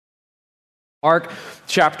Mark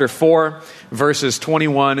chapter 4, verses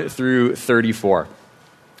 21 through 34.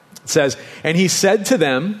 It says, "And he said to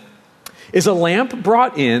them, 'Is a lamp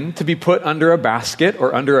brought in to be put under a basket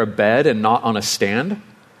or under a bed and not on a stand?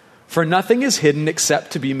 For nothing is hidden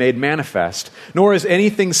except to be made manifest, nor is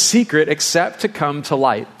anything secret except to come to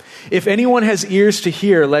light. If anyone has ears to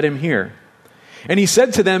hear, let him hear.' And he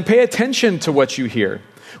said to them, 'Pay attention to what you hear.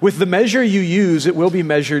 With the measure you use, it will be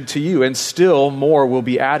measured to you, and still more will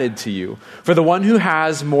be added to you. For the one who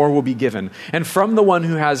has, more will be given. And from the one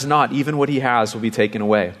who has not, even what he has will be taken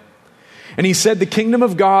away.' And he said, 'The kingdom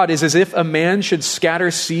of God is as if a man should scatter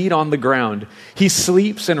seed on the ground. He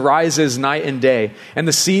sleeps and rises night and day, and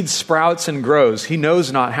the seed sprouts and grows. He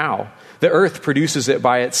knows not how. The earth produces it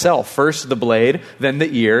by itself, first the blade, then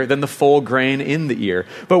the ear, then the full grain in the ear.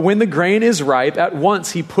 But when the grain is ripe, at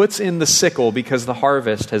once he puts in the sickle because the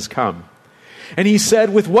harvest has come.' And he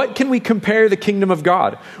said, 'With what can we compare the kingdom of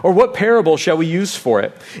God? Or what parable shall we use for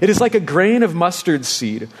it? It is like a grain of mustard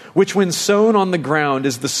seed, which when sown on the ground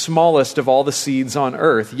is the smallest of all the seeds on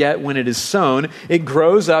earth. Yet when it is sown, it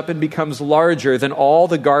grows up and becomes larger than all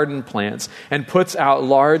the garden plants and puts out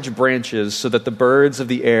large branches so that the birds of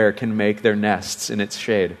the air can make their nests in its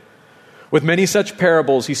shade.' With many such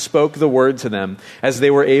parables he spoke the word to them as they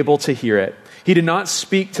were able to hear it. He did not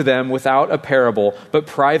speak to them without a parable, but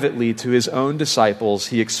privately to his own disciples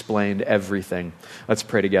he explained everything." Let's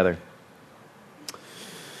pray together.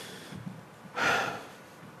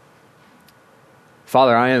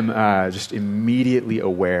 Father, I am just immediately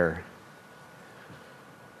aware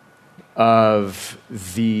of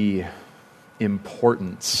the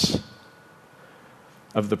importance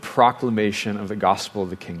of the proclamation of the gospel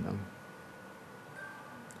of the kingdom.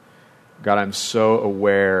 God, I'm so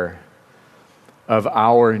aware of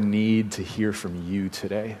our need to hear from you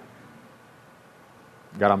today.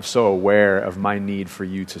 God, I'm so aware of my need for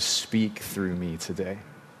you to speak through me today.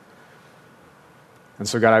 And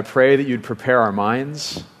so, God, I pray that you'd prepare our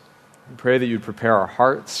minds. I pray that you'd prepare our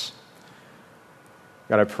hearts.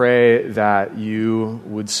 God, I pray that you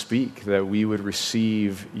would speak, that we would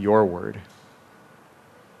receive your word.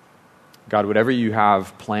 God, whatever you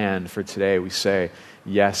have planned for today, we say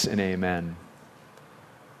yes and amen.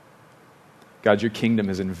 God, your kingdom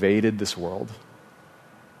has invaded this world.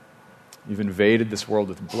 You've invaded this world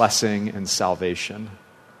with blessing and salvation.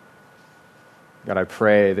 God, I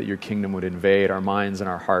pray that your kingdom would invade our minds and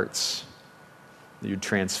our hearts, that you'd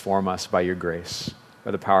transform us by your grace,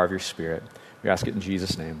 by the power of your Spirit. We ask it in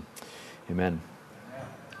Jesus' name. Amen.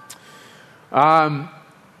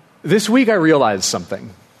 This week I realized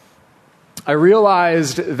something. I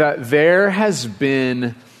realized that there has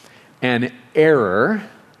been an error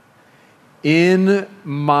in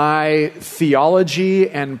my theology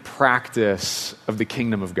and practice of the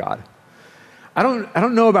kingdom of God. I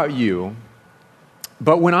don't know about you,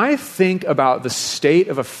 but when I think about the state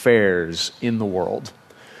of affairs in the world,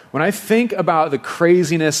 when I think about the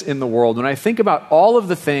craziness in the world, when I think about all of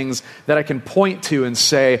the things that I can point to and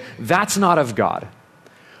say, that's not of God,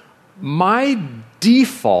 my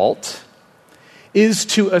default is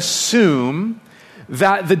to assume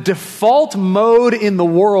that the default mode in the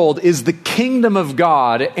world is the kingdom of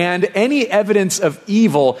God, and any evidence of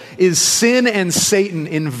evil is sin and Satan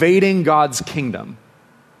invading God's kingdom.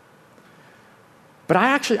 But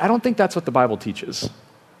I don't think that's what the Bible teaches.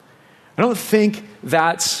 I don't think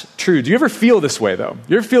that's true. Do you ever feel this way, though?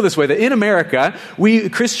 You ever feel this way, that in America,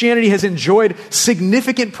 Christianity has enjoyed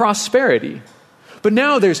significant prosperity, but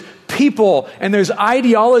now there's people and there's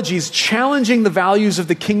ideologies challenging the values of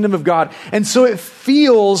the kingdom of God. And so it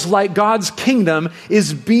feels like God's kingdom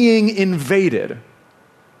is being invaded.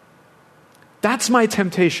 That's my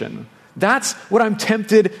temptation. That's what I'm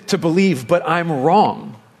tempted to believe, but I'm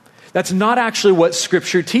wrong. That's not actually what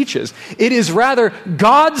Scripture teaches. It is rather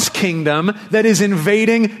God's kingdom that is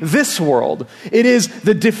invading this world. It is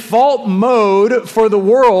the default mode for the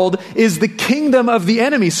world is the kingdom of the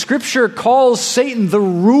enemy. Scripture calls Satan the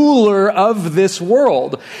ruler of this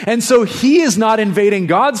world. And so he is not invading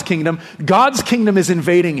God's kingdom. God's kingdom is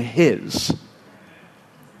invading his.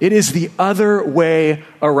 It is the other way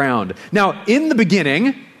around. Now, in the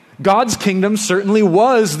beginning, God's kingdom certainly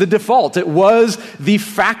was the default. It was the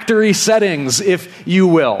factory settings, if you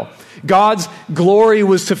will. God's glory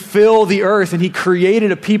was to fill the earth, and he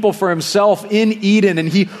created a people for himself in Eden, and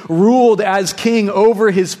he ruled as king over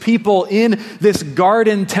his people in this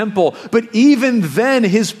garden temple. But even then,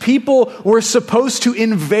 his people were supposed to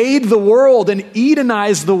invade the world and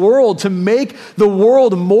Edenize the world, to make the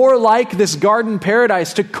world more like this garden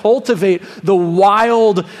paradise, to cultivate the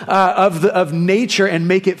wild of nature and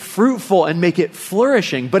make it fruitful and make it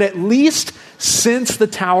flourishing. But at least since the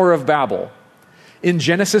Tower of Babel, in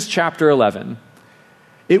Genesis chapter 11,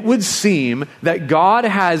 it would seem that God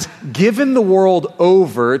has given the world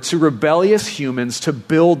over to rebellious humans to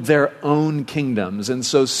build their own kingdoms. And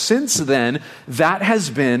so since then, that has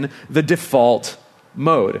been the default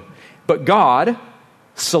mode. But God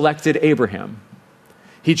selected Abraham.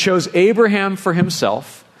 He chose Abraham for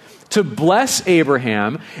himself, to bless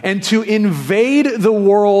Abraham and to invade the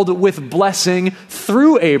world with blessing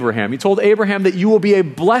through Abraham. He told Abraham that you will be a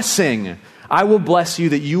blessing. I will bless you,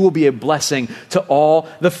 that you will be a blessing to all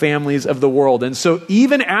the families of the world. And so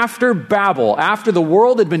even after Babel, after the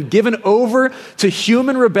world had been given over to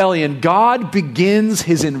human rebellion, God begins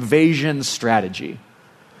his invasion strategy.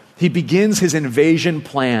 He begins his invasion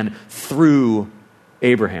plan through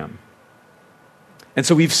Abraham. And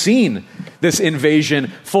so we've seen this invasion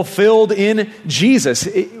fulfilled in Jesus.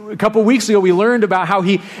 A couple weeks ago, we learned about how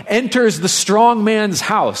he enters the strong man's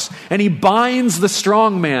house and he binds the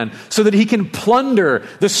strong man so that he can plunder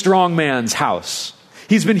the strong man's house.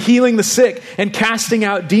 He's been healing the sick and casting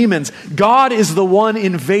out demons. God is the one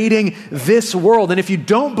invading this world. And if you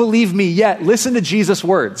don't believe me yet, listen to Jesus'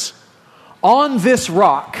 words. On this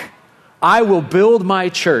rock, I will build my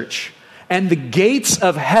church, and the gates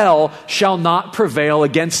of hell shall not prevail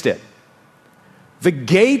against it. The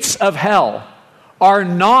gates of hell are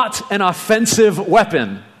not an offensive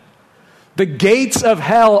weapon. The gates of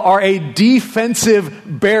hell are a defensive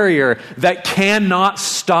barrier that cannot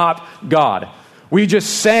stop God. We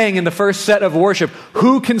just sang in the first set of worship,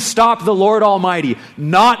 who can stop the Lord Almighty?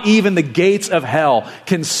 Not even the gates of hell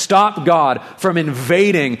can stop God from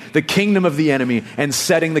invading the kingdom of the enemy and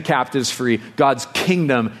setting the captives free. God's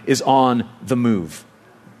kingdom is on the move.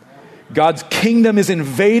 God's kingdom is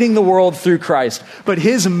invading the world through Christ, but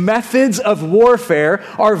his methods of warfare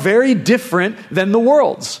are very different than the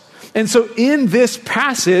world's. And so in this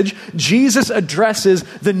passage, Jesus addresses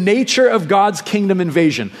the nature of God's kingdom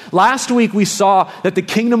invasion. Last week, we saw that the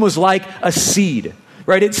kingdom was like a seed,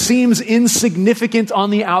 right? It seems insignificant on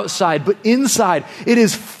the outside, but inside, it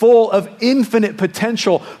is full of infinite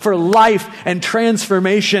potential for life and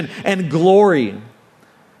transformation and glory.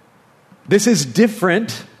 This is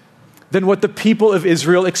different than what the people of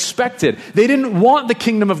Israel expected. They didn't want the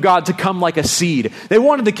kingdom of God to come like a seed. They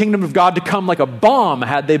wanted the kingdom of God to come like a bomb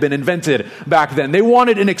had they been invented back then. They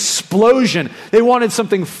wanted an explosion. They wanted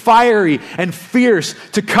something fiery and fierce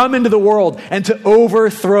to come into the world and to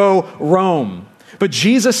overthrow Rome. But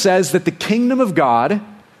Jesus says that the kingdom of God,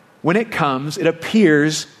 when it comes, it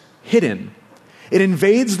appears hidden. It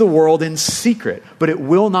invades the world in secret, but it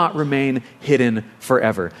will not remain hidden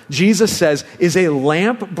forever. Jesus says, is a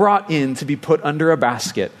lamp brought in to be put under a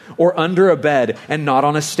basket or under a bed and not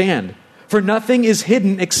on a stand? For nothing is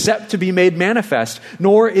hidden except to be made manifest,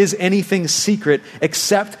 nor is anything secret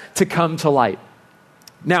except to come to light.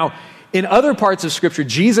 Now, in other parts of Scripture,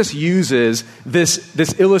 Jesus uses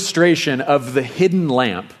this illustration of the hidden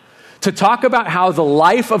lamp to talk about how the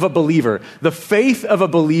life of a believer, the faith of a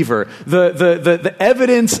believer, the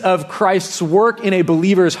evidence of Christ's work in a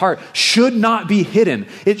believer's heart should not be hidden.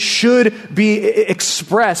 It should be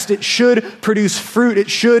expressed. It should produce fruit. It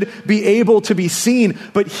should be able to be seen.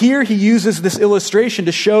 But here he uses this illustration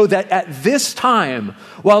to show that at this time,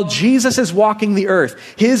 while Jesus is walking the earth,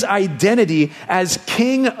 his identity as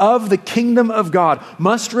king of the kingdom of God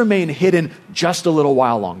must remain hidden just a little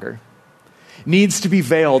while longer. Needs to be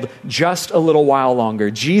veiled just a little while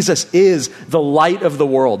longer. Jesus is the light of the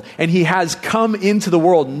world, and he has come into the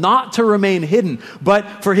world not to remain hidden,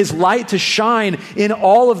 but for his light to shine in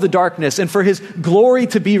all of the darkness and for his glory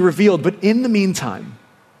to be revealed. But in the meantime,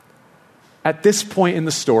 at this point in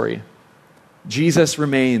the story, Jesus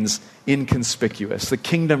remains inconspicuous. The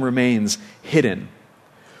kingdom remains hidden.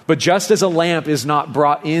 But just as a lamp is not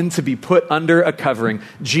brought in to be put under a covering,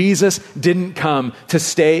 Jesus didn't come to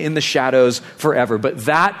stay in the shadows forever. But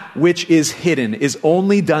that which is hidden is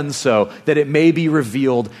only done so that it may be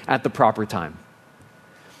revealed at the proper time.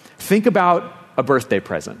 Think about a birthday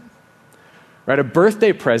present, right? A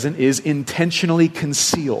birthday present is intentionally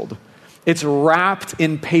concealed. It's wrapped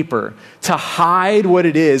in paper to hide what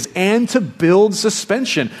it is and to build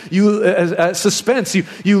suspense. You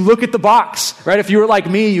look at the box, right? If you were like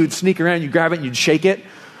me, you'd sneak around, you'd grab it, and you'd shake it,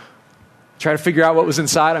 try to figure out what was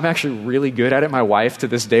inside. I'm actually really good at it. My wife to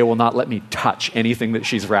this day will not let me touch anything that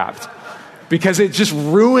she's wrapped because it just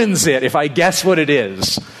ruins it if I guess what it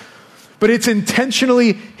is. But it's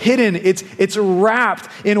intentionally hidden. It's wrapped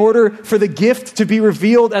in order for the gift to be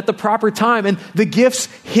revealed at the proper time. And the gift's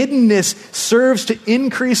hiddenness serves to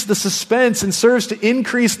increase the suspense and serves to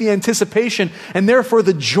increase the anticipation and therefore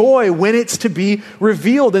the joy when it's to be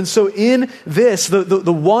revealed. And so in this,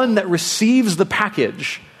 the one that receives the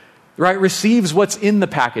package, right, receives what's in the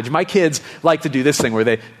package. My kids like to do this thing where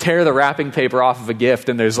they tear the wrapping paper off of a gift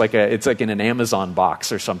and it's like in an Amazon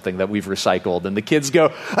box or something that we've recycled. And the kids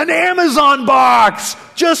go, an Amazon box!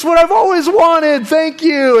 Just what I've always wanted, thank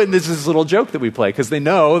you! And this is this little joke that we play because they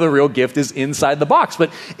know the real gift is inside the box.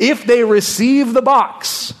 But if they receive the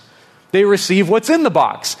box, they receive what's in the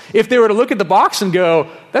box. If they were to look at the box and go,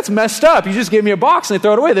 that's messed up, you just gave me a box, and they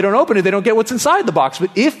throw it away, they don't open it, they don't get what's inside the box. But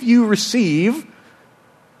if you receive,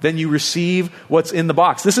 then you receive what's in the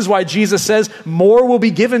box. This is why Jesus says, more will be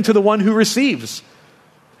given to the one who receives.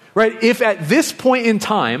 Right? If at this point in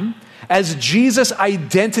time, as Jesus'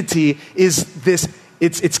 identity is this,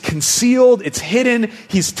 it's concealed, it's hidden,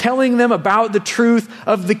 he's telling them about the truth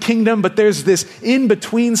of the kingdom, but there's this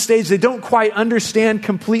in-between stage they don't quite understand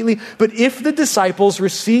completely. But if the disciples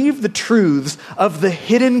receive the truths of the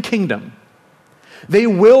hidden kingdom, they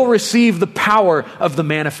will receive the power of the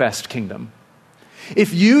manifest kingdom.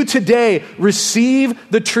 If you today receive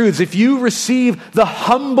the truths, if you receive the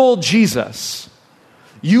humble Jesus,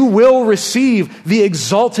 you will receive the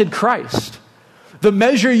exalted Christ. The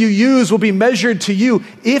measure you use will be measured to you.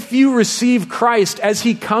 If you receive Christ as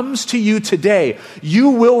he comes to you today,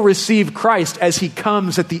 you will receive Christ as he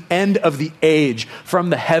comes at the end of the age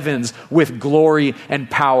from the heavens with glory and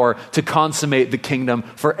power to consummate the kingdom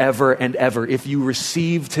forever and ever. If you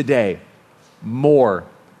receive today, more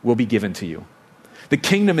will be given to you. The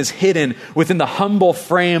kingdom is hidden within the humble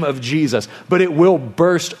frame of Jesus, but it will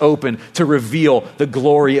burst open to reveal the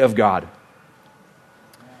glory of God.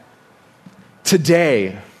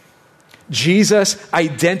 Today, Jesus'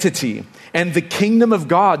 identity and the kingdom of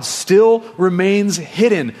God still remains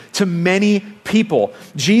hidden to many people.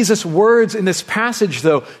 Jesus' words in this passage,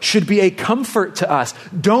 though, should be a comfort to us.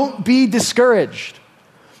 Don't be discouraged.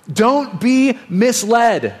 Don't be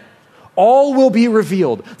misled. All will be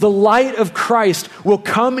revealed. The light of Christ will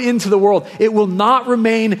come into the world. It will not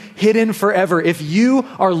remain hidden forever. If you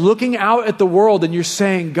are looking out at the world and you're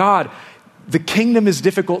saying, God, the kingdom is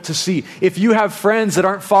difficult to see. If you have friends that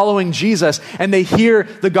aren't following Jesus and they hear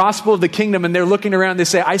the gospel of the kingdom and they're looking around, they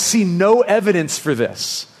say, I see no evidence for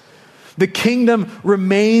this. The kingdom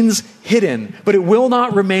remains hidden, but it will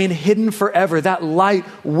not remain hidden forever. That light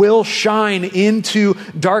will shine into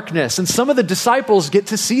darkness. And some of the disciples get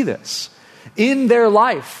to see this in their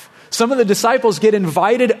life. Some of the disciples get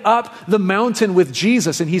invited up the mountain with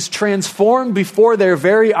Jesus, and he's transformed before their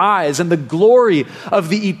very eyes, and the glory of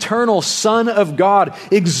the eternal Son of God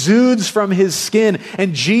exudes from his skin,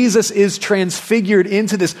 and Jesus is transfigured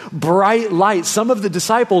into this bright light. Some of the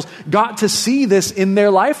disciples got to see this in their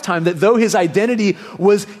lifetime, that though his identity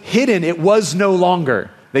was hidden, it was no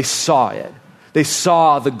longer. They saw it. They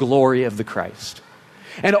saw the glory of the Christ.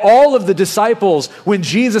 And all of the disciples, when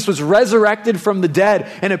Jesus was resurrected from the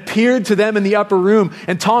dead and appeared to them in the upper room,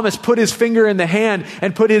 and Thomas put his finger in the hand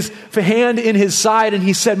and put his hand in his side, and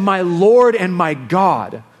he said, my Lord and my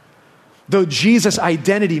God. Though Jesus'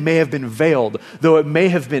 identity may have been veiled, though it may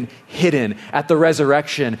have been hidden, at the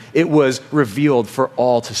resurrection, it was revealed for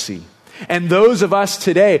all to see. And those of us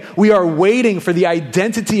today, we are waiting for the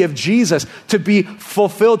identity of Jesus to be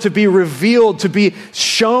fulfilled, to be revealed, to be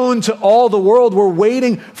shown to all the world. We're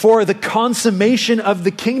waiting for the consummation of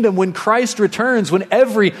the kingdom when Christ returns, when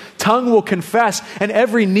every tongue will confess and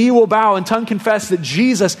every knee will bow and tongue confess that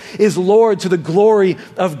Jesus is Lord, to the glory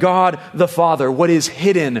of God the Father. What is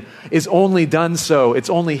hidden is only done so.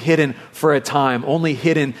 It's only hidden for a time, only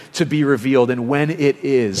hidden to be revealed. And when it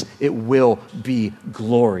is, it will be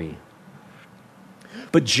glory.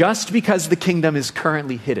 But just because the kingdom is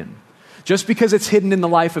currently hidden, just because it's hidden in the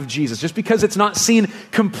life of Jesus, just because it's not seen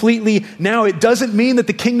completely now, it doesn't mean that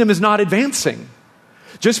the kingdom is not advancing.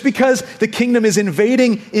 Just because the kingdom is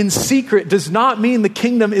invading in secret does not mean the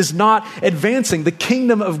kingdom is not advancing. The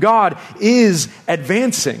kingdom of God is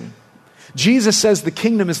advancing. Jesus says the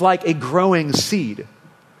kingdom is like a growing seed.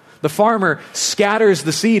 The farmer scatters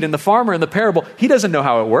the seed, and the farmer in the parable, he doesn't know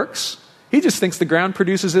how it works. He just thinks the ground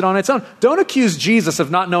produces it on its own. Don't accuse Jesus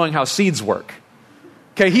of not knowing how seeds work.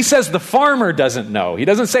 Okay, he says the farmer doesn't know. He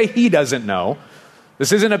doesn't say he doesn't know.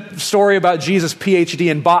 This isn't a story about Jesus' PhD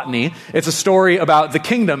in botany. It's a story about the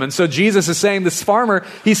kingdom. And so Jesus is saying this farmer,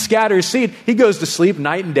 he scatters seed. He goes to sleep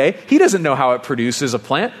night and day. He doesn't know how it produces a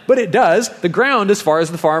plant, but it does. The ground, as far as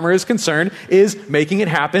the farmer is concerned, is making it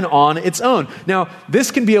happen on its own. Now, this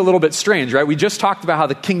can be a little bit strange, right? We just talked about how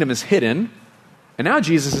the kingdom is hidden. And now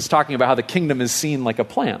Jesus is talking about how the kingdom is seen like a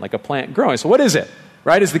plant growing. So what is it,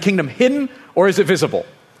 right? Is the kingdom hidden or is it visible?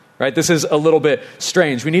 right? This is a little bit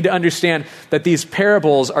strange. We need to understand that these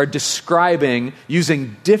parables are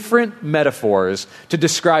using different metaphors to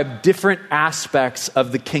describe different aspects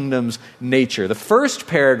of the kingdom's nature. The first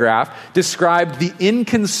paragraph described the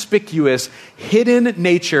inconspicuous, hidden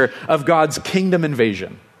nature of God's kingdom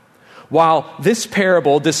invasion, while this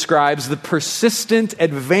parable describes the persistent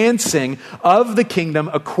advancing of the kingdom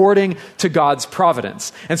according to God's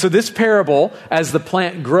providence. And so this parable, as the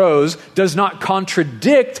plant grows, does not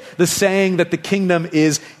contradict the saying that the kingdom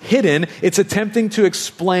is hidden. It's attempting to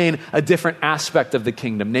explain a different aspect of the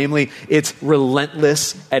kingdom, namely its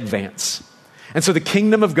relentless advance. And so the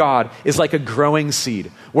kingdom of God is like a growing seed.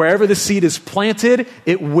 Wherever the seed is planted,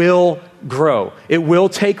 it will grow. It will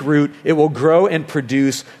take root. It will grow and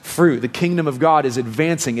produce fruit. The kingdom of God is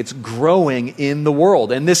advancing. It's growing in the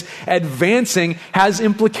world. And this advancing has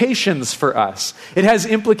implications for us. It has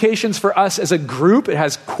implications for us as a group. It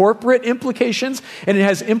has corporate implications. And it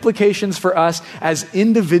has implications for us as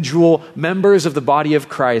individual members of the body of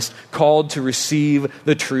Christ called to receive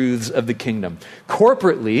the truths of the kingdom.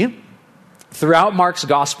 Corporately, throughout Mark's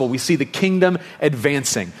gospel, we see the kingdom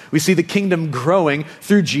advancing. We see the kingdom growing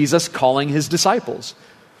through Jesus calling his disciples.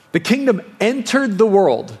 The kingdom entered the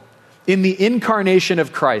world in the incarnation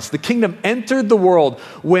of Christ. The kingdom entered the world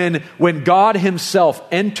when God himself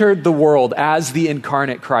entered the world as the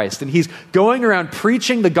incarnate Christ. And he's going around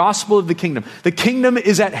preaching the gospel of the kingdom. The kingdom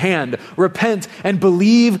is at hand. Repent and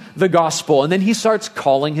believe the gospel. And then he starts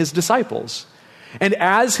calling his disciples. And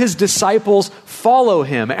as his disciples follow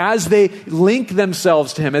him, as they link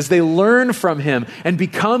themselves to him, as they learn from him and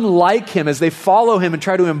become like him, as they follow him and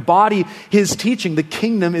try to embody his teaching, the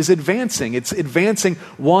kingdom is advancing. It's advancing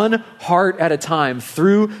one heart at a time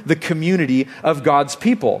through the community of God's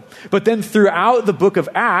people. But then throughout the book of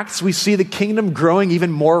Acts, we see the kingdom growing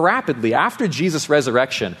even more rapidly. After Jesus'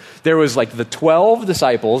 resurrection, there was like the 12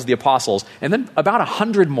 disciples, the apostles, and then about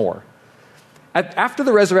 100 more. After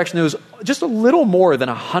the resurrection, there was just a little more than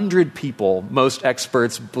 100 people, most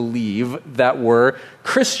experts believe, that were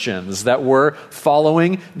Christians, that were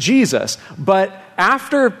following Jesus. But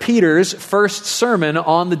after Peter's first sermon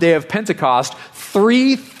on the day of Pentecost,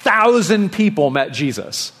 3,000 people met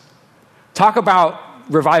Jesus. Talk about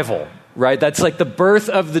revival, right? That's like the birth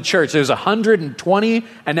of the church. There's 120,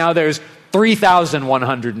 and now there's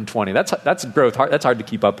 3,120. That's growth. That's hard to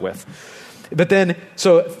keep up with. But then,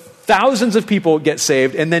 so thousands of people get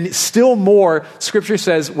saved, and then still more, Scripture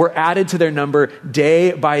says, were added to their number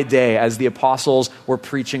day by day as the apostles were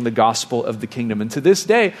preaching the gospel of the kingdom. And to this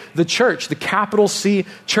day, the church, the capital C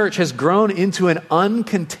church, has grown into an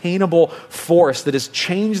uncontainable force that has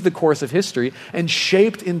changed the course of history and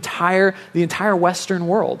shaped the entire Western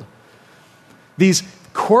world.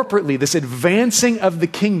 Corporately, this advancing of the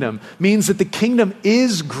kingdom means that the kingdom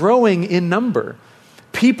is growing in number.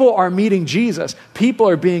 People are meeting Jesus. People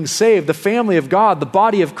are being saved. The family of God, the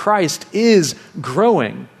body of Christ, is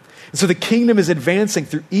growing. And so the kingdom is advancing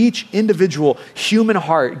through each individual human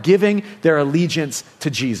heart, giving their allegiance to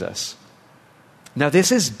Jesus. Now,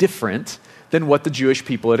 this is different than what the Jewish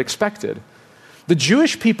people had expected. The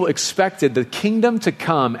Jewish people expected the kingdom to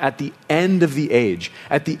come at the end of the age,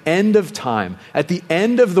 at the end of time, at the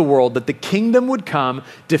end of the world, that the kingdom would come,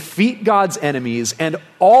 defeat God's enemies, and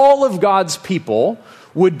all of God's people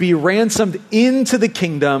would be ransomed into the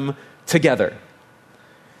kingdom together.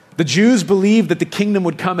 The Jews believed that the kingdom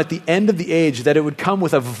would come at the end of the age, that it would come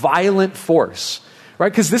with a violent force,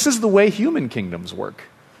 right? Because this is the way human kingdoms work.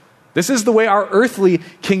 This is the way our earthly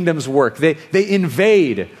kingdoms work. They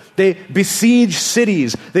invade, they besiege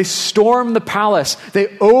cities, they storm the palace,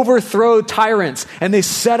 they overthrow tyrants, and they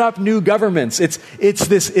set up new governments. It's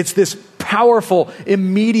this powerful,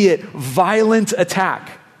 immediate, violent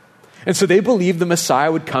attack. And so they believed the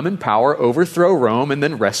Messiah would come in power, overthrow Rome, and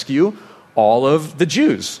then rescue all of the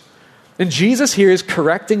Jews. And Jesus here is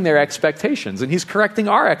correcting their expectations, and he's correcting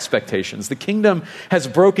our expectations. The kingdom has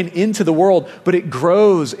broken into the world, but it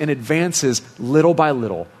grows and advances little by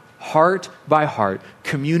little, heart by heart,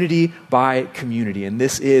 community by community. And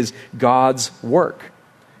this is God's work.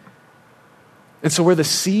 And so where the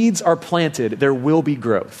seeds are planted, there will be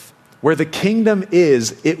growth. Where the kingdom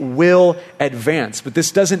is, it will advance. But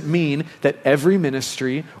this doesn't mean that every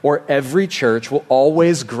ministry or every church will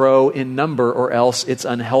always grow in number, or else it's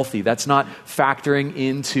unhealthy. That's not factoring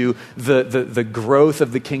into the growth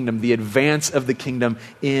of the kingdom, the advance of the kingdom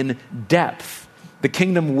in depth. The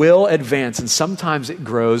kingdom will advance, and sometimes it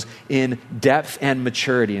grows in depth and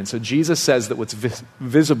maturity. And so Jesus says that what's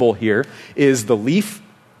visible here is the leaf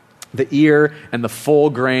the ear and the full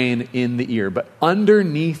grain in the ear. But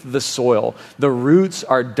underneath the soil, the roots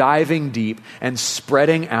are diving deep and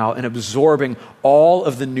spreading out and absorbing all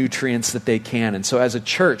of the nutrients that they can. And so as a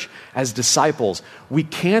church, as disciples, we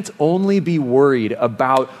can't only be worried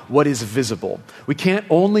about what is visible. We can't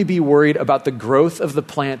only be worried about the growth of the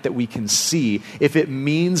plant that we can see if it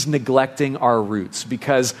means neglecting our roots,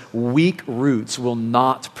 because weak roots will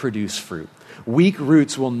not produce fruit. Weak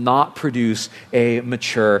roots will not produce a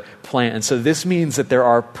mature plant. And so this means that there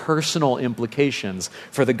are personal implications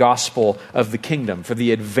for the gospel of the kingdom, for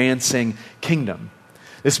the advancing kingdom.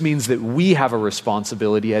 This means that we have a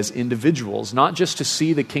responsibility as individuals, not just to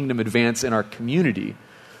see the kingdom advance in our community,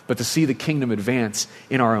 but to see the kingdom advance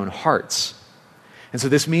in our own hearts. And so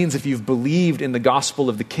this means if you've believed in the gospel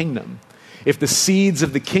of the kingdom, if the seeds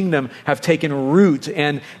of the kingdom have taken root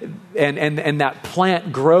and that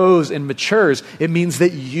plant grows and matures, it means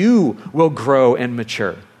that you will grow and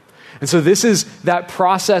mature. And so this is that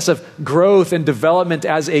process of growth and development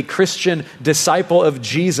as a Christian disciple of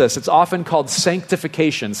Jesus. It's often called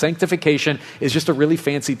sanctification. Sanctification is just a really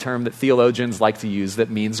fancy term that theologians like to use that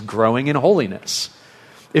means growing in holiness.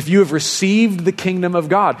 If you have received the kingdom of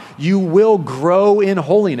God, you will grow in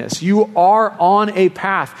holiness. You are on a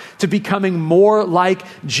path to becoming more like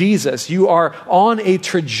Jesus. You are on a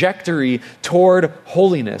trajectory toward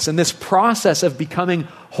holiness. And this process of becoming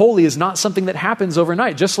holy is not something that happens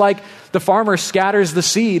overnight. Just like the farmer scatters the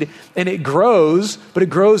seed and it grows, but it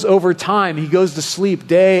grows over time. He goes to sleep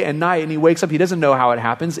day and night and he wakes up. He doesn't know how it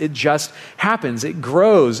happens. It just happens. It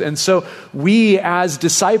grows. And so we as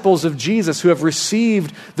disciples of Jesus who have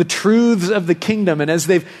received the truths of the kingdom and as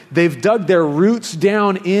they've dug their roots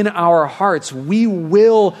down in our hearts, we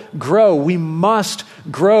will grow. We must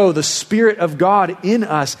grow. The Spirit of God in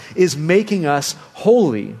us is making us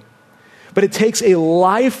holy. But it takes a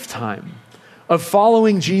lifetime of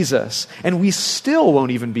following Jesus, and we still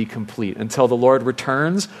won't even be complete until the Lord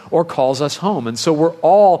returns or calls us home. And so we're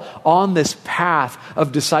all on this path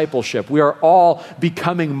of discipleship. We are all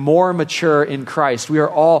becoming more mature in Christ. We are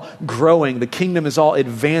all growing. The kingdom is all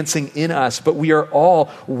advancing in us, but we are all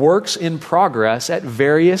works in progress at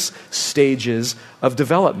various stages of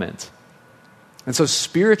development. And so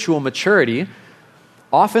spiritual maturity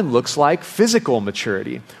often looks like physical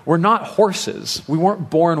maturity. We're not horses. We weren't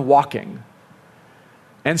born walking.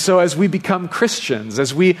 And so as we become Christians,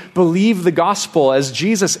 as we believe the gospel, as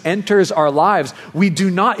Jesus enters our lives, we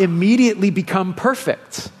do not immediately become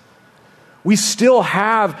perfect. We still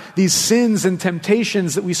have these sins and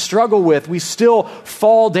temptations that we struggle with. We still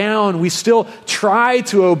fall down. We still try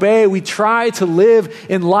to obey. We try to live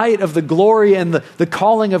in light of the glory and the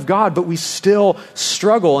calling of God, but we still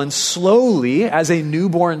struggle. And slowly, as a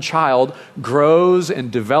newborn child grows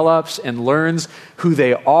and develops and learns who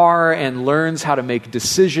they are and learns how to make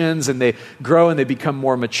decisions, and they grow and they become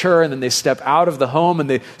more mature, and then they step out of the home and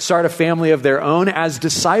they start a family of their own. As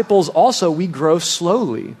disciples also, we grow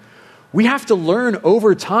slowly. We have to learn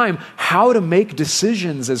over time how to make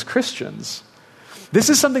decisions as Christians. This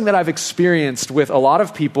is something that I've experienced with a lot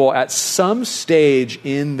of people at some stage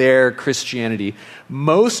in their Christianity.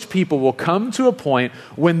 Most people will come to a point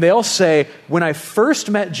when they'll say, when I first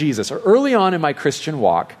met Jesus, or early on in my Christian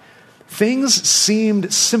walk, things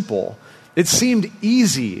seemed simple. It seemed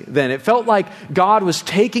easy then. It felt like God was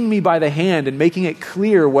taking me by the hand and making it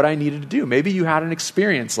clear what I needed to do. Maybe you had an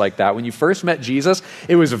experience like that. When you first met Jesus,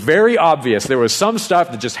 it was very obvious. There was some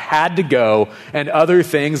stuff that just had to go and other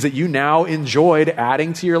things that you now enjoyed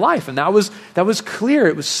adding to your life. And that was clear.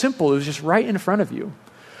 It was simple. It was just right in front of you.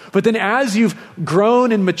 But then as you've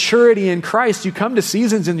grown in maturity in Christ, you come to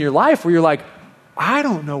seasons in your life where you're like, I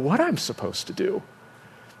don't know what I'm supposed to do.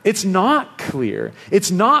 It's not clear. It's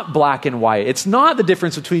not black and white. It's not the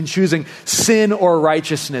difference between choosing sin or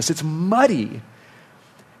righteousness. It's muddy.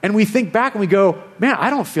 And we think back and we go, man, I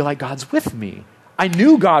don't feel like God's with me. I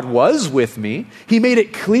knew God was with me. He made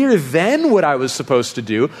it clear then what I was supposed to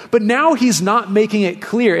do, but now he's not making it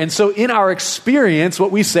clear. And so in our experience, what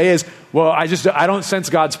we say is, well, I don't sense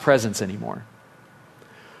God's presence anymore.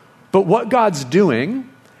 But what God's doing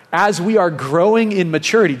as we are growing in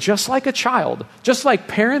maturity, just like a child, just like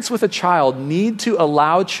parents with a child need to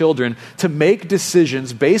allow children to make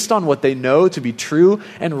decisions based on what they know to be true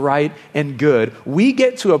and right and good, we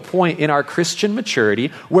get to a point in our Christian maturity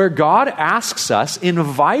where God asks us,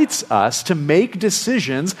 invites us to make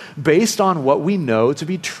decisions based on what we know to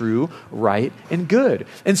be true, right, and good.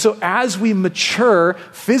 And so as we mature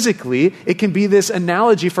physically, it can be this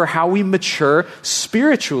analogy for how we mature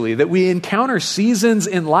spiritually, that we encounter seasons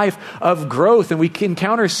in life life of growth, and we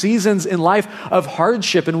encounter seasons in life of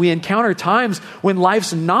hardship, and we encounter times when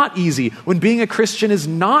life's not easy, when being a Christian is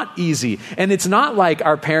not easy. And it's not like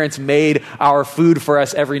our parents made our food for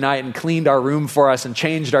us every night and cleaned our room for us and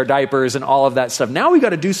changed our diapers and all of that stuff. Now we got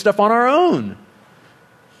to do stuff on our own.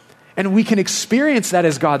 And we can experience that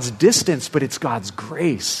as God's distance, but it's God's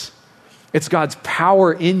grace. It's God's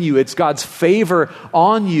power in you. It's God's favor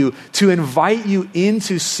on you to invite you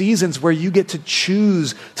into seasons where you get to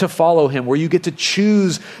choose to follow him, where you get to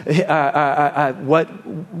choose what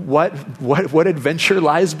adventure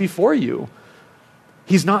lies before you.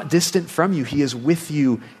 He's not distant from you. He is with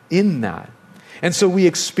you in that. And so we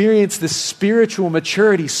experience this spiritual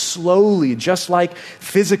maturity slowly, just like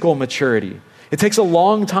physical maturity. It takes a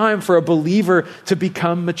long time for a believer to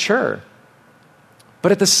become mature.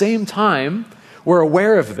 But at the same time, we're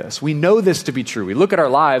aware of this. We know this to be true. We look at our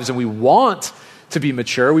lives and we want to be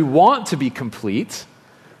mature. We want to be complete.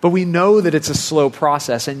 But we know that it's a slow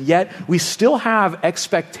process. And yet we still have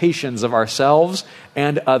expectations of ourselves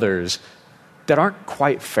and others that aren't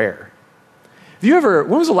quite fair. When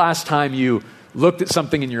was the last time you looked at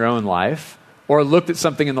something in your own life or looked at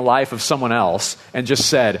something in the life of someone else and just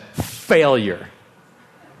said, failure?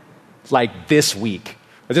 Like this week.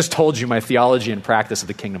 I just told you my theology and practice of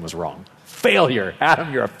the kingdom was wrong. Failure.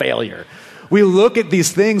 Adam, you're a failure. We look at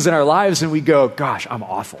these things in our lives and we go, gosh, I'm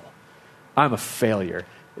awful. I'm a failure.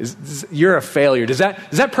 You're a failure. Does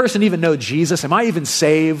that person even know Jesus? Am I even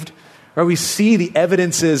saved? Or we see the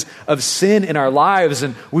evidences of sin in our lives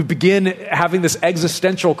and we begin having this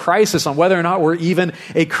existential crisis on whether or not we're even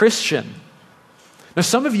a Christian. Now,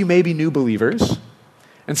 some of you may be new believers.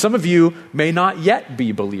 And some of you may not yet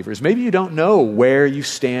be believers. Maybe you don't know where you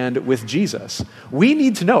stand with Jesus. We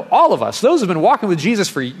need to know, all of us, those who have been walking with Jesus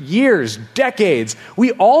for years, decades,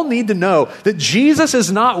 we all need to know that Jesus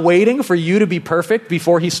is not waiting for you to be perfect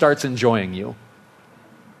before he starts enjoying you.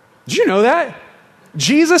 Did you know that?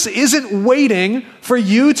 Jesus isn't waiting for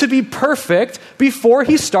you to be perfect before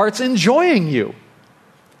he starts enjoying you.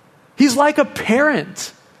 He's like a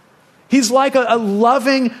parent. He's like a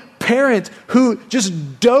loving parent who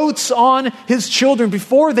just dotes on his children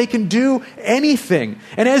before they can do anything.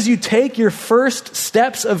 And as you take your first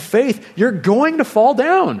steps of faith, you're going to fall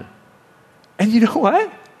down. And you know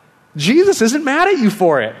what? Jesus isn't mad at you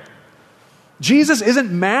for it. Jesus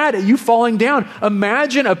isn't mad at you falling down.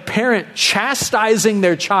 Imagine a parent chastising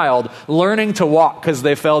their child learning to walk because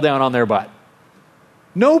they fell down on their butt.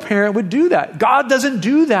 No parent would do that. God doesn't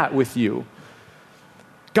do that with you.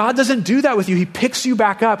 God doesn't do that with you. He picks you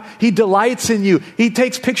back up. He delights in you. He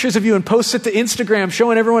takes pictures of you and posts it to Instagram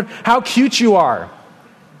showing everyone how cute you are.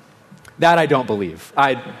 That I don't believe.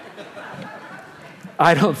 I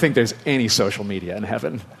don't think there's any social media in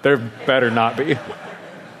heaven. There better not be.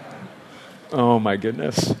 Oh my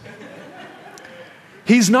goodness.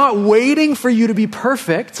 He's not waiting for you to be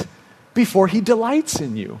perfect before he delights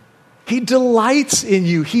in you. He delights in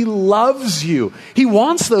you. He loves you. He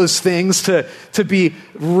wants those things to be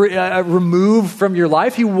removed from your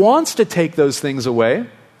life. He wants to take those things away.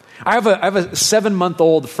 I have a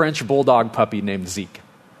 7-month-old French bulldog puppy named Zeke.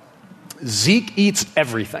 Zeke eats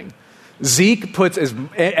everything. Zeke puts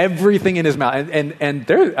everything in his mouth. And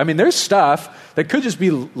there's stuff that could just be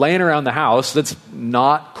laying around the house that's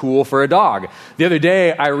not cool for a dog. The other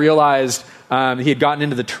day, I realized he had gotten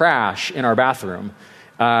into the trash in our bathroom.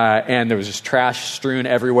 And there was just trash strewn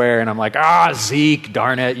everywhere. And I'm like, Zeke,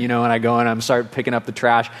 darn it. And I go and I'm start picking up the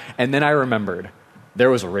trash. And then I remembered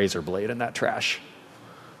there was a razor blade in that trash.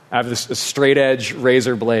 I have this straight edge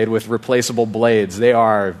razor blade with replaceable blades. They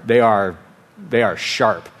are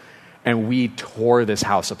sharp. And we tore this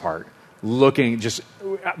house apart, looking just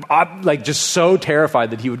so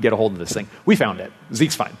terrified that he would get a hold of this thing. We found it.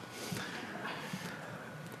 Zeke's fine.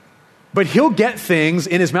 But he'll get things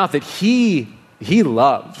in his mouth that he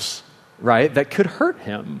loves, right? That could hurt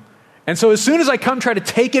him. And so as soon as I come try to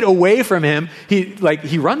take it away from him,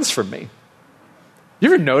 he runs from me.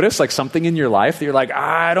 You ever notice something in your life that you're like,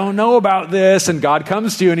 I don't know about this, and God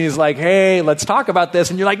comes to you and he's like, hey, let's talk about this,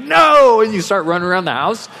 and you're like, no, and you start running around the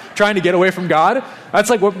house trying to get away from God? That's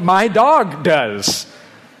like what my dog does.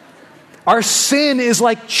 Our sin is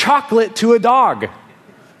like chocolate to a dog.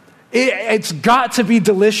 It's got to be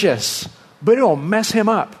delicious, but it'll mess him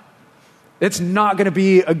up. It's not going to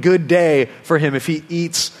be a good day for him if he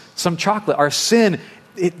eats some chocolate. Our sin,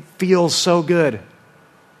 it feels so good.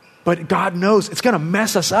 But God knows it's going to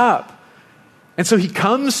mess us up. And so he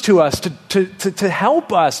comes to us to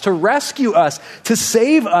help us, to rescue us, to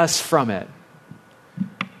save us from it.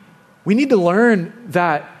 We need to learn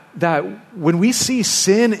that when we see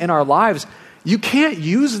sin in our lives, you can't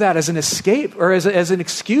use that as an escape or as an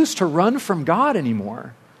excuse to run from God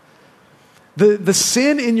anymore. The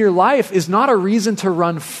sin in your life is not a reason to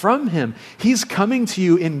run from him. He's coming to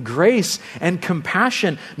you in grace and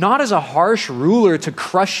compassion, not as a harsh ruler to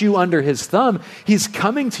crush you under his thumb. He's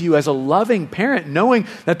coming to you as a loving parent, knowing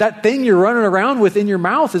that that thing you're running around with in your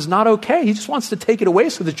mouth is not okay. He just wants to take it away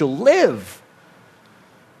so that you'll live.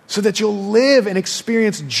 So that you'll live and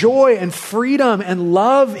experience joy and freedom and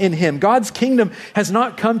love in him. God's kingdom has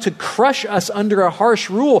not come to crush us under a harsh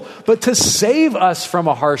rule, but to save us from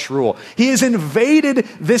a harsh rule. He has invaded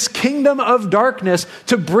this kingdom of darkness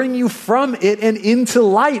to bring you from it and into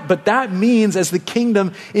light. But that means as the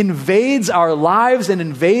kingdom invades our lives and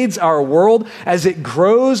invades our world, as it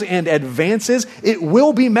grows and advances, it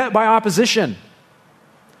will be met by opposition.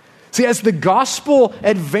 See, as the gospel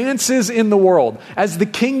advances in the world, as the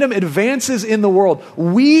kingdom advances in the world,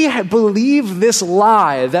 we believe this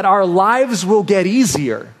lie that our lives will get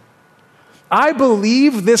easier. I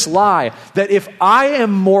believe this lie that if I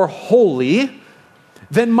am more holy,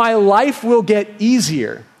 then my life will get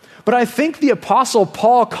easier. But I think the Apostle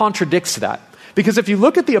Paul contradicts that. Because if you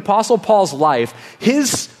look at the Apostle Paul's life,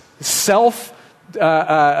 his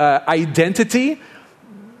self-identity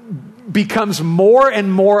becomes more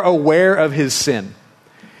and more aware of his sin.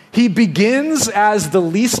 He begins as the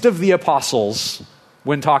least of the apostles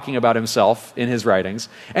when talking about himself in his writings.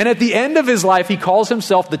 And at the end of his life, he calls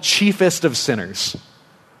himself the chiefest of sinners.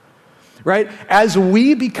 Right? As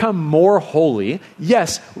we become more holy,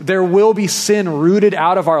 yes, there will be sin rooted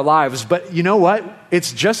out of our lives. But you know what?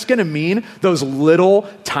 It's just going to mean those little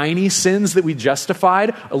tiny sins that we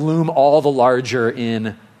justified loom all the larger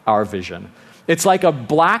in our vision. It's like a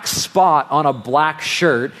black spot on a black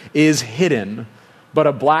shirt is hidden, but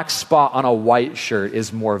a black spot on a white shirt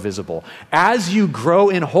is more visible. As you grow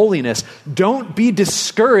in holiness, don't be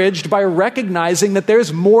discouraged by recognizing that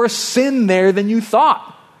there's more sin there than you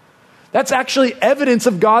thought. That's actually evidence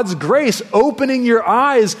of God's grace, opening your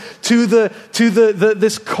eyes to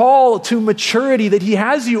this call to maturity that he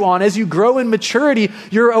has you on. As you grow in maturity,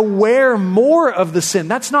 you're aware more of the sin.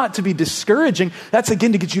 That's not to be discouraging. That's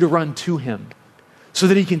again to get you to run to him so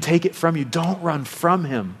that he can take it from you. Don't run from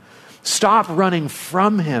him. Stop running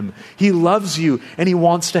from him. He loves you and he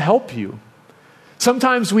wants to help you.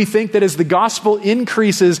 Sometimes we think that as the gospel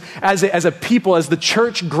increases as a people, as the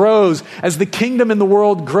church grows, as the kingdom in the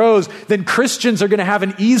world grows, then Christians are going to have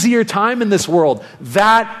an easier time in this world.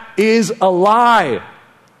 That is a lie.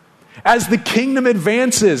 As the kingdom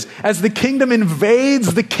advances, as the kingdom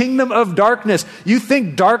invades the kingdom of darkness, you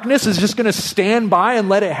think darkness is just going to stand by and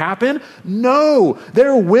let it happen? No,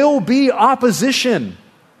 there will be opposition.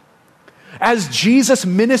 As Jesus'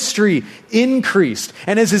 ministry increased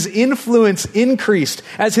and as his influence increased,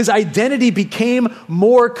 as his identity became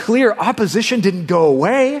more clear, opposition didn't go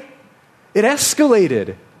away. It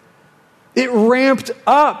escalated. It ramped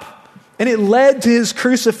up and it led to his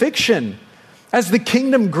crucifixion. As the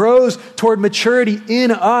kingdom grows toward maturity in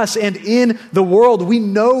us and in the world, we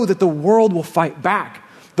know that the world will fight back.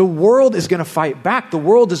 The world is going to fight back. The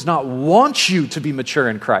world does not want you to be mature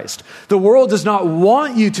in Christ. The world does not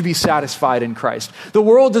want you to be satisfied in Christ. The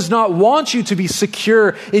world does not want you to be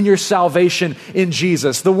secure in your salvation in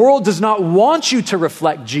Jesus. The world does not want you to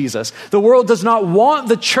reflect Jesus. The world does not want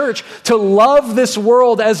the church to love this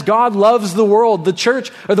world as God loves the world.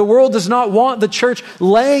 The world does not want the church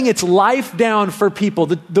laying its life down for people.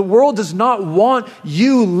 The world does not want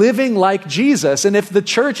you living like Jesus. And if the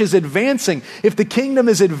church is advancing, if the kingdom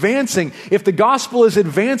is advancing, if the gospel is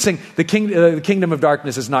advancing, the kingdom of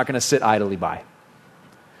darkness is not going to sit idly by.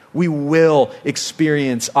 We will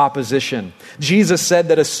experience opposition. Jesus said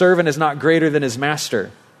that a servant is not greater than his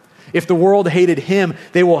master. If the world hated him,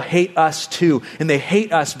 they will hate us too. And they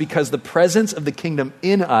hate us because the presence of the kingdom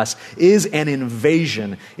in us is an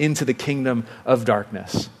invasion into the kingdom of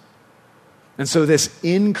darkness. And so this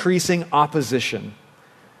increasing opposition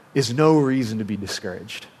is no reason to be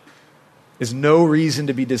discouraged. Is no reason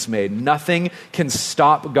to be dismayed. Nothing can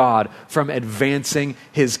stop God from advancing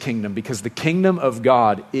his kingdom because the kingdom of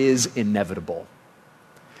God is inevitable.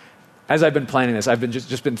 As I've been planning this, I've been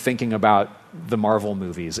just been thinking about the Marvel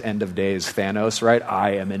movies, End of Days, Thanos, right?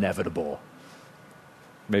 I am inevitable.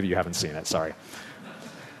 Maybe you haven't seen it, sorry.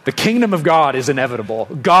 The kingdom of God is inevitable.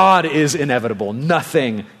 God is inevitable.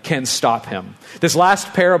 Nothing can stop him. This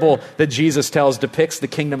last parable that Jesus tells depicts the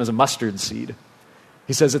kingdom as a mustard seed.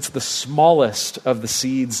 He says it's the smallest of the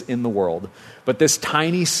seeds in the world, but this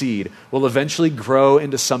tiny seed will eventually grow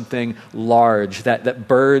into something large that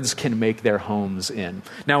birds can make their homes in.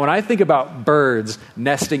 Now, when I think about birds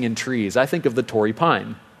nesting in trees, I think of the Torrey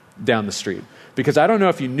pine down the street because I don't know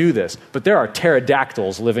if you knew this, but there are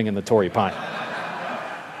pterodactyls living in the Torrey Pine.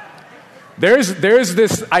 There's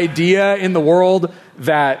this idea in the world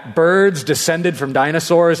that birds descended from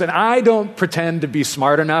dinosaurs, and I don't pretend to be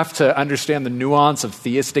smart enough to understand the nuance of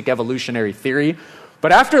theistic evolutionary theory,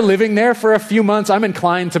 but after living there for a few months, I'm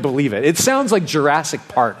inclined to believe it. It sounds like Jurassic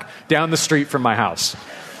Park down the street from my house.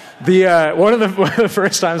 One of the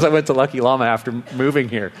first times I went to Lucky Llama after moving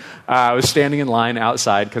here, I was standing in line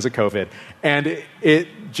outside because of COVID, and it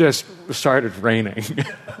just started raining.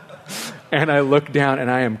 And I looked down, and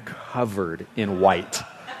I am covered in white.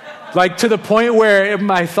 Like, to the point where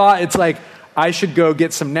my thought, it's like, I should go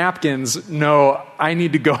get some napkins. No, I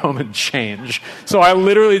need to go home and change. So I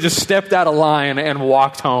literally just stepped out of line and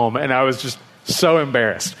walked home, and I was just so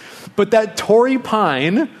embarrassed. But that Torrey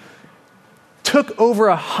Pine took over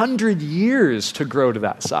 100 years to grow to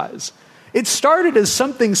that size. It started as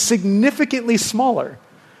something significantly smaller.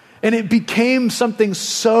 And it became something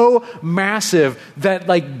so massive that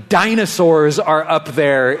like dinosaurs are up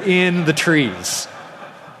there in the trees.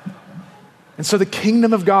 And so the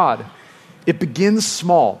kingdom of God, it begins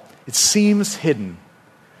small. It seems hidden,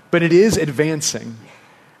 but it is advancing.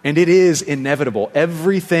 And it is inevitable.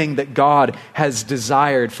 Everything that God has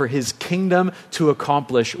desired for his kingdom to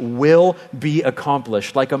accomplish will be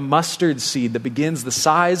accomplished. Like a mustard seed that begins the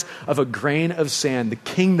size of a grain of sand, the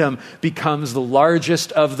kingdom becomes the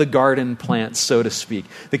largest of the garden plants, so to speak.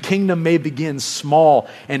 The kingdom may begin small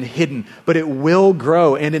and hidden, but it will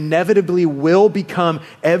grow and inevitably will become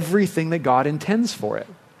everything that God intends for it.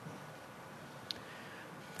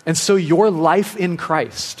 And so your life in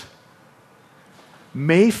Christ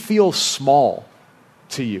may feel small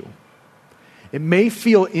to you. It may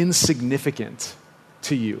feel insignificant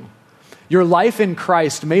to you. Your life in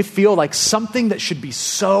Christ may feel like something that should be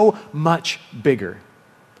so much bigger.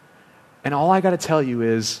 And all I got to tell you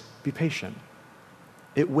is be patient.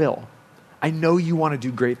 It will. I know you want to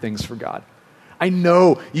do great things for God. I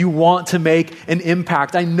know you want to make an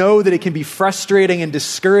impact. I know that it can be frustrating and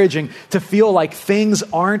discouraging to feel like things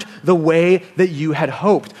aren't the way that you had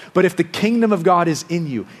hoped. But if the kingdom of God is in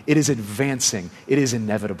you, it is advancing. It is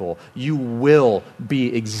inevitable. You will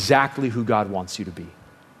be exactly who God wants you to be.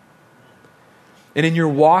 And in your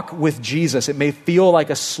walk with Jesus, it may feel like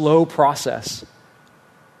a slow process.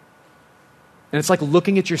 And it's like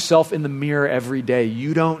looking at yourself in the mirror every day.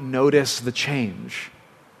 You don't notice the change.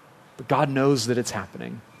 But God knows that it's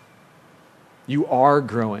happening. You are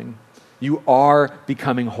growing. You are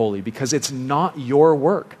becoming holy because it's not your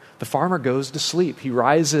work. The farmer goes to sleep. He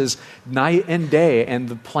rises night and day, and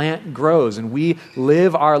the plant grows, and we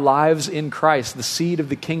live our lives in Christ. The seed of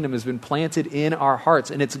the kingdom has been planted in our hearts,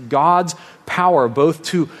 and it's God's power both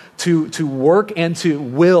to work and to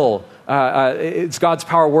will. It's God's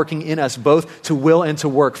power working in us both to will and to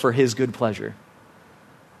work for his good pleasure.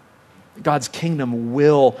 God's kingdom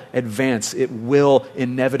will advance. It will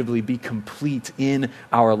inevitably be complete in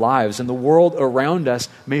our lives. And the world around us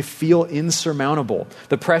may feel insurmountable.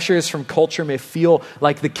 The pressures from culture may feel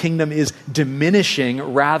like the kingdom is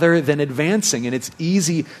diminishing rather than advancing. And it's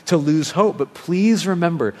easy to lose hope. But please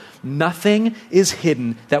remember, nothing is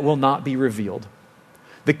hidden that will not be revealed.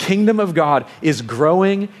 The kingdom of God is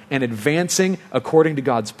growing and advancing according to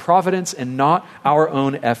God's providence and not our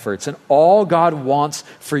own efforts. And all God wants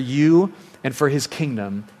for you and for his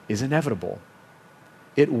kingdom is inevitable.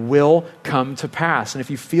 It will come to pass. And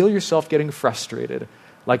if you feel yourself getting frustrated,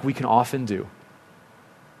 like we can often do,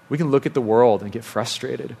 we can look at the world and get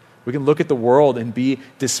frustrated. We can look at the world and be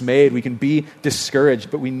dismayed. We can be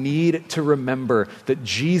discouraged. But we need to remember that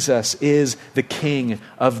Jesus is the King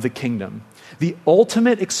of the kingdom. The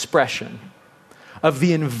ultimate expression of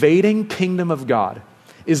the invading kingdom of God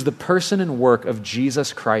is the person and work of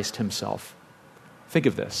Jesus Christ himself. Think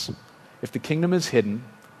of this. If the kingdom is hidden,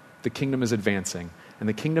 the kingdom is advancing, and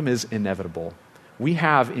the kingdom is inevitable. We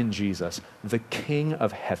have in Jesus the King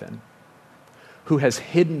of heaven who has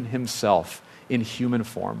hidden himself in human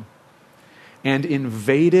form and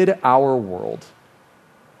invaded our world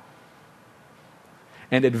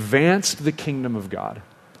and advanced the kingdom of God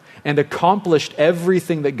and accomplished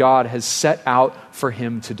everything that God has set out for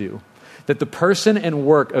him to do. That the person and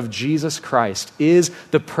work of Jesus Christ is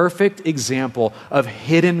the perfect example of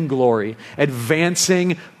hidden glory,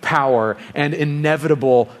 advancing power, and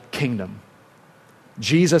inevitable kingdom.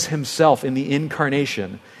 Jesus himself in the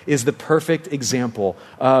incarnation is the perfect example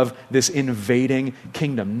of this invading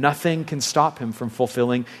kingdom. Nothing can stop him from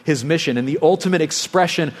fulfilling his mission. And the ultimate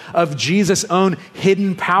expression of Jesus' own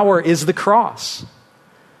hidden power is the cross.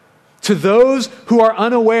 To those who are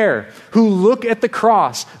unaware, who look at the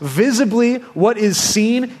cross, visibly what is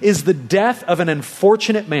seen is the death of an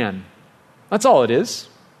unfortunate man. That's all it is.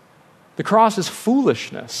 The cross is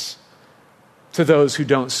foolishness to those who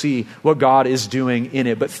don't see what God is doing in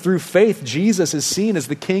it. But through faith, Jesus is seen as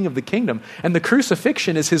the King of the kingdom, and the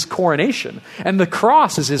crucifixion is his coronation, and the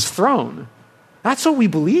cross is his throne. That's what we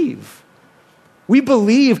believe. We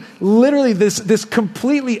believe literally this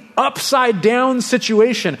completely upside down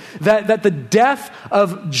situation, that the death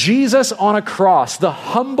of Jesus on a cross, the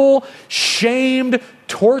humble, shamed,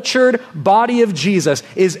 tortured body of Jesus,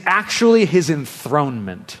 is actually his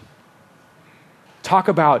enthronement. Talk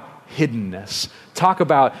about hiddenness. Talk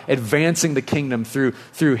about advancing the kingdom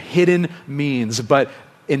through hidden means, but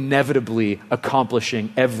inevitably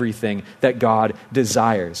accomplishing everything that God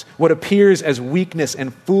desires. What appears as weakness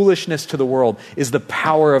and foolishness to the world is the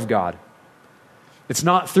power of God. It's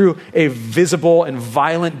not through a visible and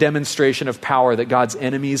violent demonstration of power that God's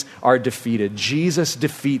enemies are defeated. Jesus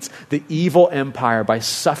defeats the evil empire by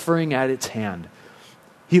suffering at its hand.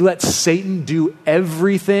 He lets Satan do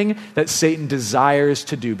everything that Satan desires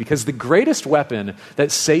to do, because the greatest weapon that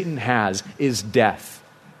Satan has is death.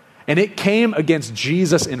 And it came against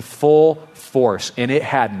Jesus in full force, and it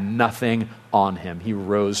had nothing on him. He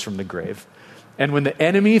rose from the grave. And when the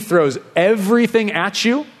enemy throws everything at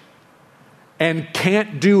you and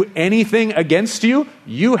can't do anything against you,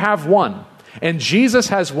 you have won. And Jesus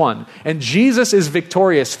has won. And Jesus is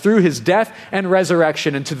victorious through his death and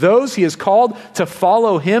resurrection. And to those he has called to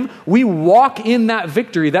follow him, we walk in that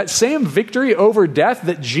victory. That same victory over death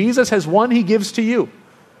that Jesus has won, he gives to you.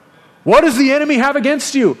 What does the enemy have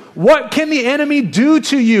against you? What can the enemy do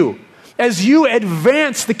to you? As you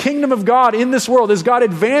advance the kingdom of God in this world, as God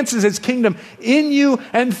advances his kingdom in you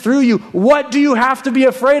and through you, what do you have to be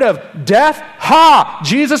afraid of? Death? Ha!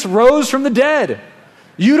 Jesus rose from the dead.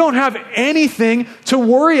 You don't have anything to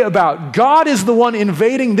worry about. God is the one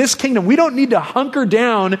invading this kingdom. We don't need to hunker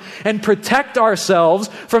down and protect ourselves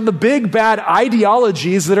from the big bad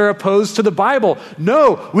ideologies that are opposed to the Bible.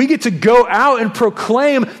 No, we get to go out and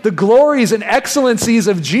proclaim the glories and excellencies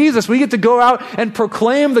of Jesus. We get to go out and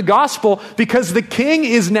proclaim the gospel because the King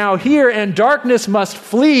is now here and darkness must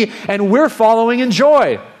flee, and we're following in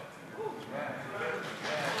joy.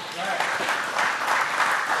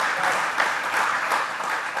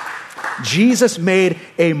 Jesus made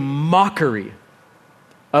a mockery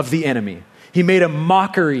of the enemy. He made a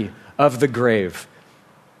mockery of the grave.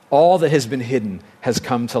 All that has been hidden has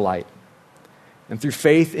come to light. And through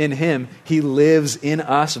faith in him, he lives in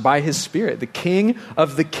us by his Spirit. The King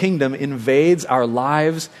of the kingdom invades our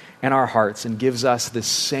lives and our hearts and gives us the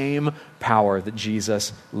same power that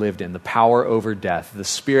Jesus lived in, the power over death. The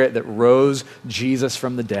Spirit that rose Jesus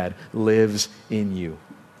from the dead lives in you.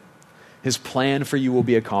 His plan for you will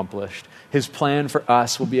be accomplished. His plan for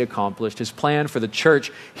us will be accomplished. His plan for the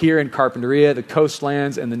church here in Carpinteria, the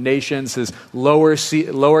coastlands, and the nations, his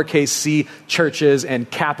lowercase c churches and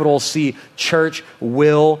capital C church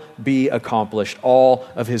will be accomplished. All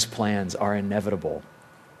of his plans are inevitable.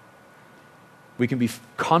 We can be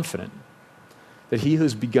confident that he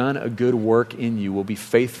who's begun a good work in you will be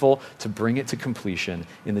faithful to bring it to completion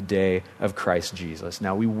in the day of Christ Jesus.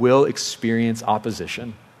 Now, we will experience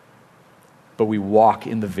opposition, but we walk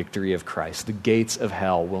in the victory of Christ. The gates of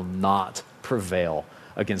hell will not prevail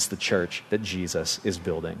against the church that Jesus is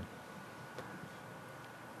building.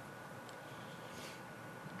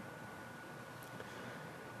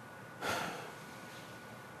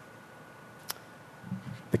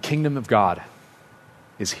 The kingdom of God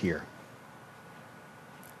is here.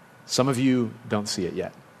 Some of you don't see it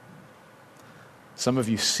yet. Some of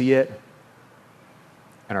you see it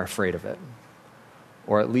and are afraid of it,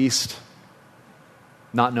 or at least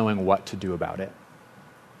not knowing what to do about it.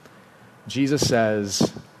 Jesus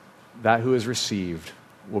says that who has received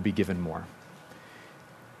will be given more.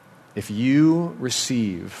 If you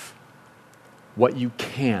receive what you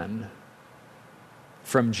can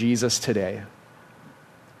from Jesus today,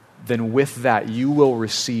 then with that you will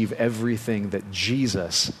receive everything that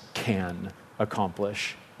Jesus can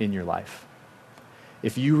accomplish in your life.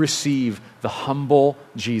 If you receive the humble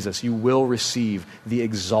Jesus, you will receive the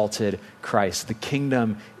exalted Christ. The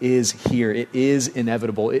kingdom is here. It is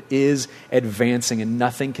inevitable. It is advancing, and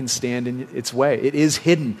nothing can stand in its way. It is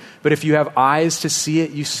hidden, but if you have eyes to see it,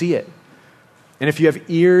 you see it. And if you have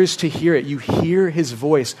ears to hear it, you hear his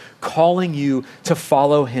voice calling you to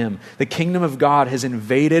follow him. The kingdom of God has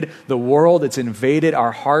invaded the world. It's invaded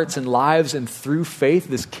our hearts and lives. And through faith,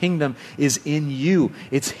 this kingdom is in you.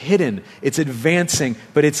 It's hidden. It's advancing,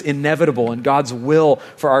 but it's inevitable. And God's will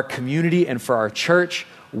for our community and for our church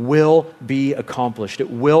will be accomplished. It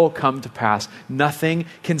will come to pass. Nothing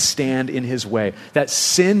can stand in his way. That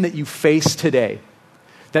sin that you face today,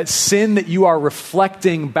 that sin that you are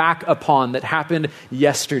reflecting back upon that happened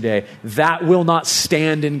yesterday, that will not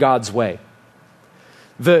stand in God's way.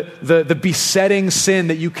 The besetting sin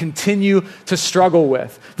that you continue to struggle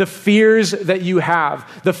with, the fears that you have,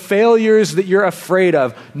 the failures that you're afraid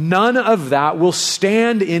of, none of that will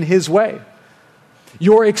stand in his way.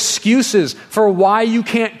 Your excuses for why you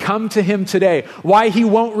can't come to him today, why he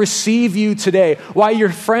won't receive you today, why your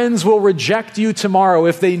friends will reject you tomorrow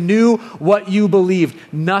if they knew what you believed,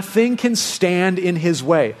 nothing can stand in his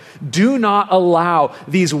way. Do not allow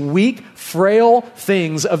these weak, frail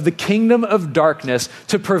things of the kingdom of darkness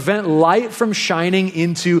to prevent light from shining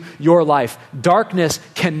into your life. Darkness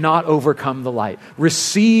cannot overcome the light.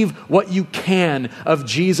 Receive what you can of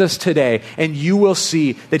Jesus today, and you will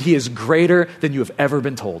see that he is greater than you have ever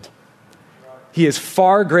been told. He is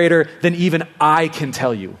far greater than even I can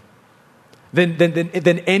tell you,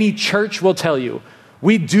 than any church will tell you.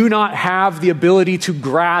 We do not have the ability to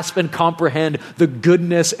grasp and comprehend the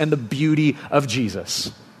goodness and the beauty of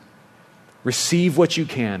Jesus. Receive what you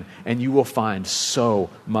can, and you will find so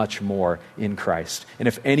much more in Christ. And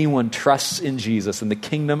if anyone trusts in Jesus, then the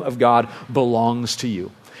kingdom of God belongs to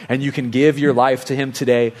you. And you can give your life to him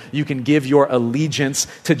today. You can give your allegiance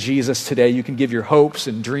to Jesus today. You can give your hopes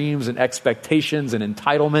and dreams and expectations and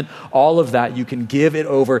entitlement. All of that, you can give it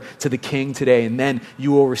over to the King today. And then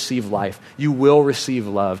you will receive life. You will receive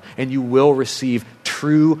love. And you will receive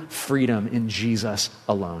true freedom in Jesus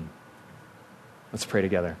alone. Let's pray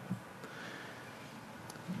together.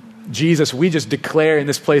 Jesus, we just declare in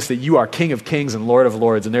this place that you are King of Kings and Lord of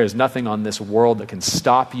Lords, and there is nothing on this world that can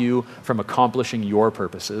stop you from accomplishing your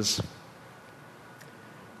purposes.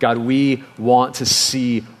 God, we want to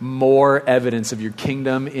see more evidence of your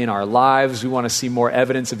kingdom in our lives. We want to see more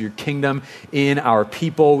evidence of your kingdom in our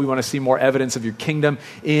people. We want to see more evidence of your kingdom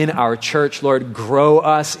in our church. Lord, grow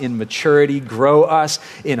us in maturity. Grow us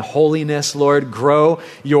in holiness, Lord. Grow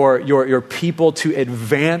your people to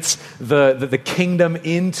advance the kingdom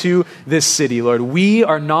into this city, Lord. We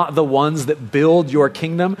are not the ones that build your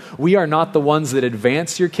kingdom. We are not the ones that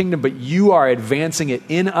advance your kingdom, but you are advancing it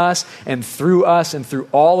in us and through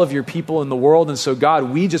all of your people in the world. And so, God,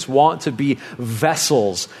 we just want to be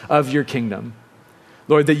vessels of your kingdom.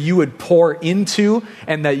 Lord, that you would pour into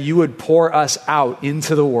and that you would pour us out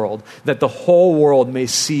into the world, that the whole world may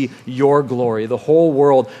see your glory. The whole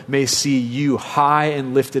world may see you high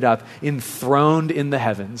and lifted up, enthroned in the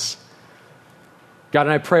heavens. God,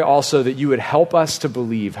 and I pray also that you would help us to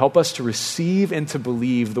believe, help us to receive and to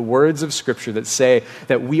believe the words of Scripture that say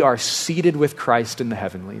that we are seated with Christ in the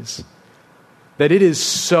heavenlies. That it is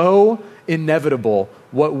so inevitable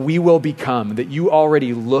what we will become, that you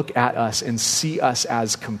already look at us and see us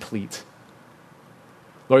as complete.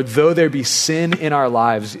 Lord, though there be sin in our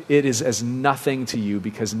lives, it is as nothing to you,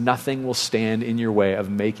 because nothing will stand in your way of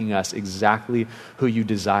making us exactly who you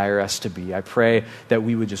desire us to be. I pray that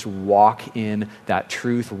we would just walk in that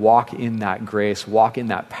truth, walk in that grace, walk in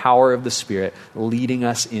that power of the Spirit, leading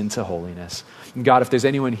us into holiness. And God, if there's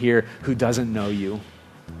anyone here who doesn't know you,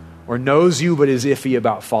 or knows you but is iffy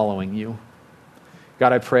about following you,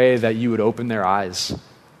 God, I pray that you would open their eyes,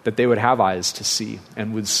 that they would have eyes to see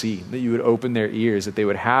and would see, that you would open their ears, that they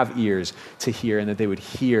would have ears to hear, and that they would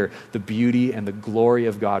hear the beauty and the glory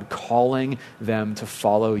of God calling them to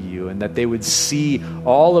follow you, and that they would see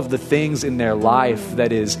all of the things in their life that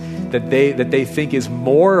they think is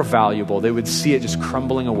more valuable. They would see it just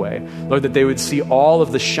crumbling away. Lord, that they would see all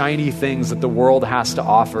of the shiny things that the world has to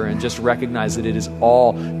offer and just recognize that it is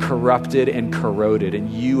all corrupted and corroded,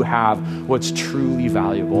 and you have what's truly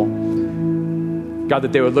valuable. God,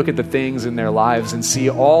 that they would look at the things in their lives and see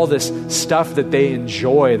all this stuff that they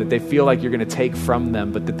enjoy, that they feel like you're going to take from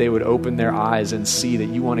them, but that they would open their eyes and see that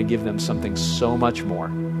you want to give them something so much more.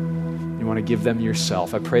 You want to give them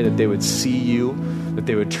yourself. I pray that they would see you, that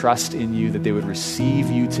they would trust in you, that they would receive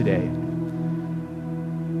you today.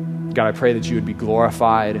 God, I pray that you would be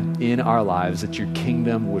glorified in our lives, that your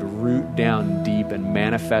kingdom would root down deep and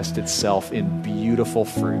manifest itself in beautiful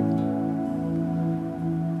fruit.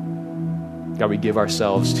 God, we give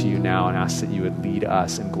ourselves to you now and ask that you would lead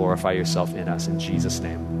us and glorify yourself in us. In Jesus'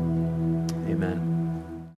 name, amen.